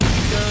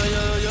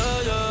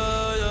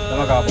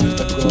acá,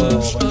 ponte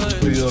algo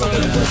cumplido lo que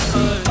tengo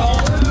aquí.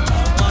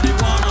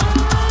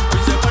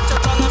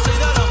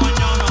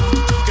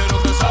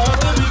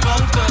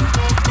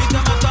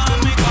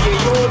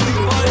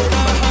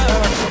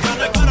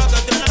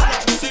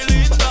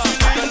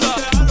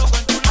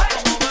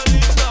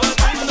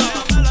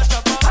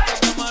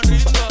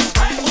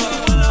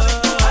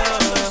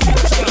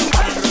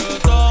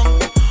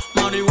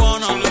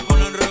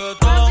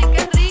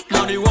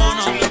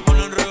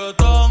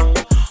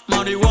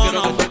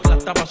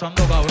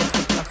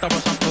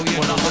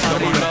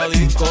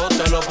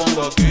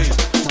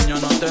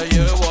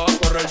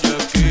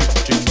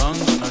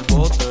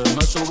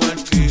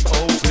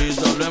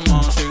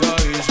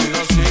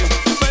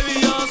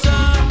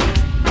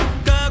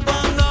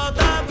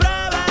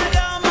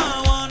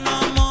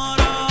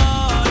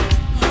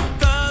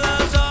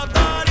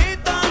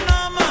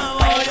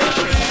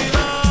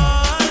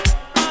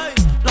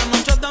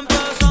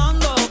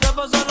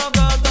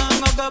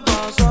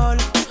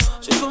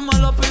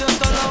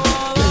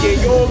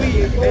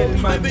 Oby El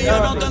Magnate. Yo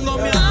no tengo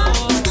miedo.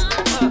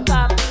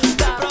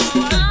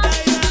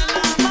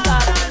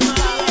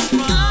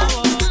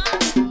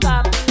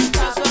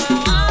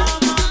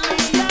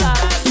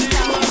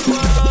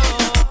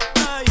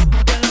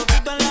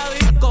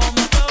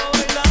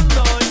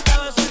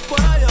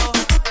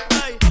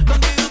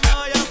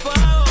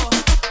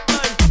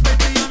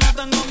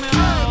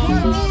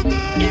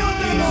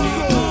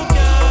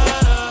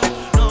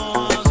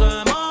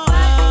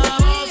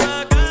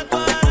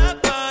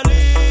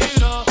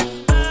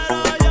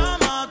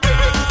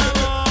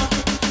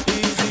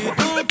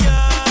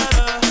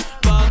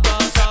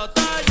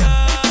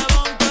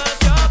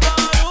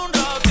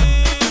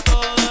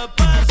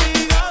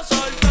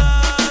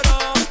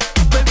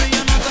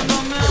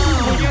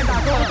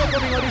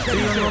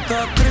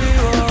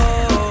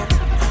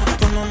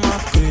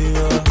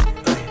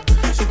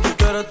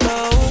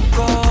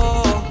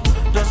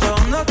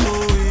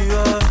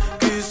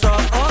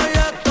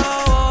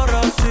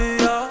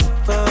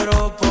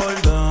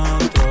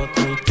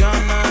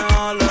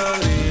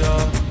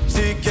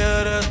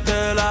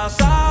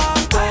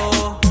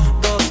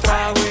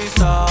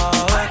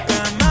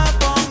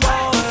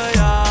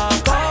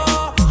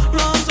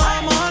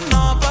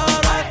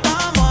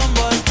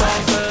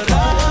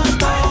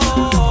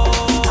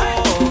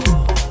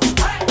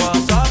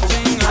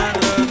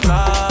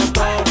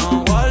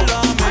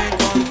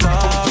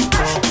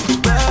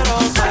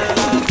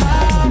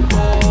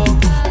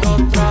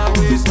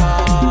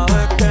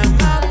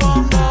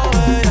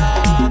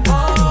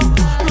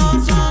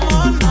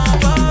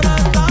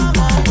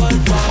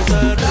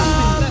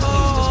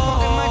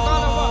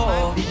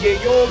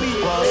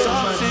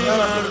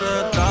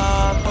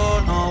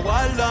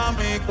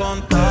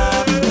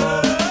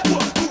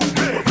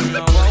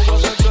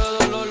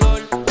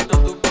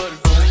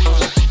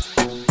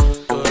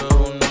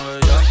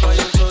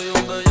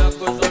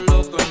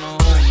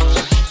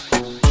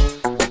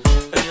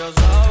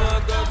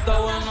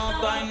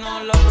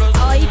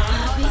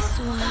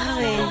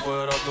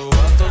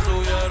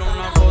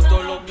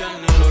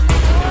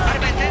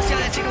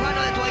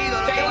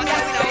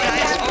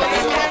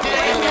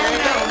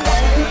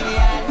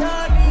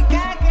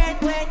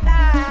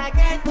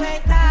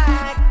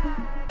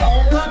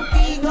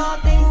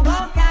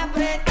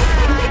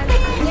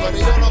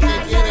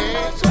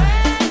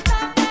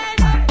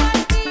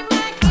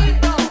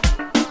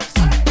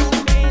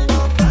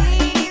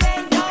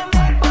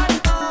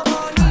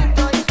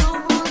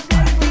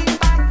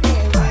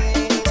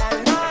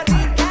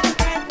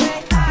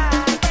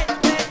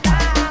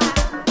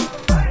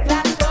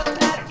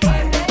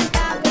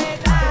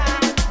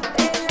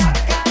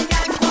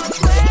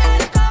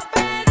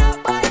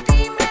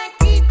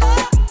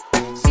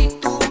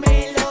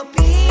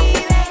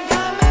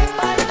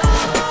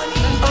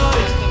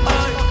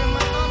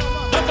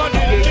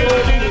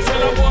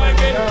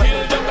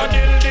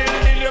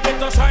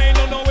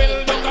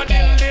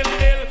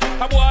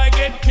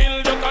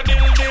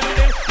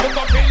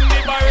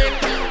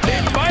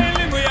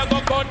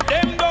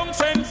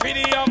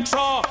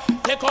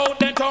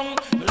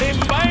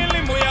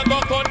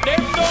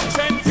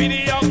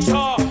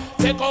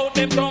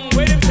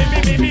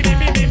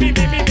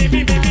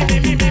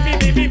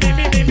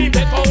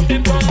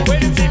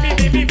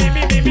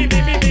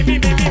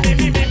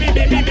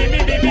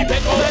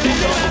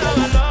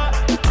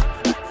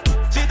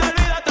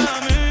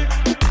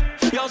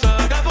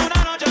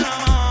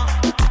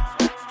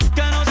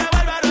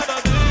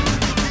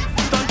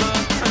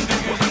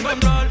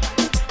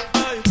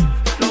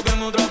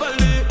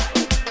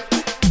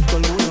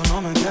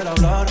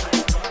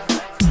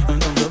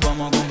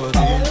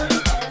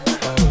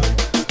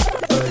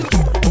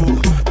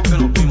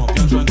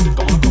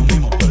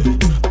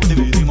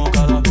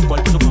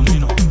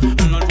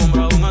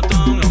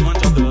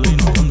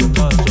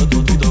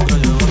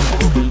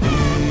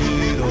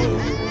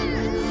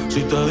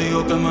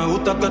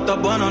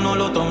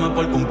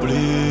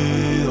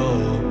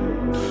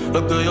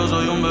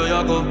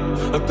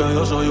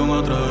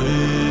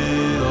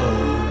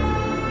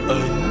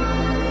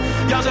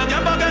 Y hace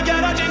tiempo que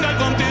quiero chingar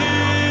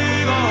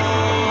contigo.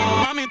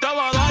 Mami, te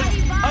voy a dar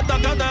hasta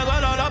que te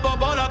duela la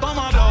popola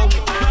como glow.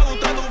 Me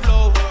gusta tu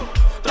flow.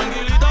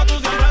 Tranquilita, tú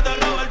siempre te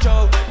robas el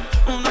show.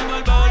 Una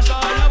perversa,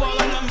 le voy a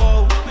dar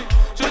dembow.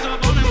 Si se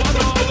pone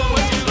cuatro, algo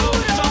pues chido.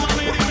 So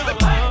mami, dime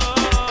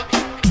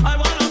I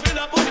wanna feel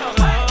the pussy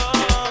again.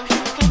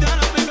 Tú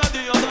tienes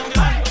picadillo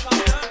también.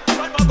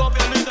 Por poco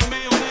piel y te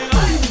envío un día.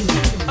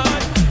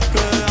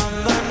 Que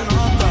ande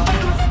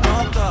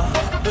nota,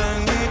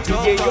 ven y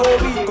choca. DJ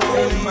Oby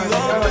El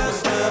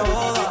Magnate.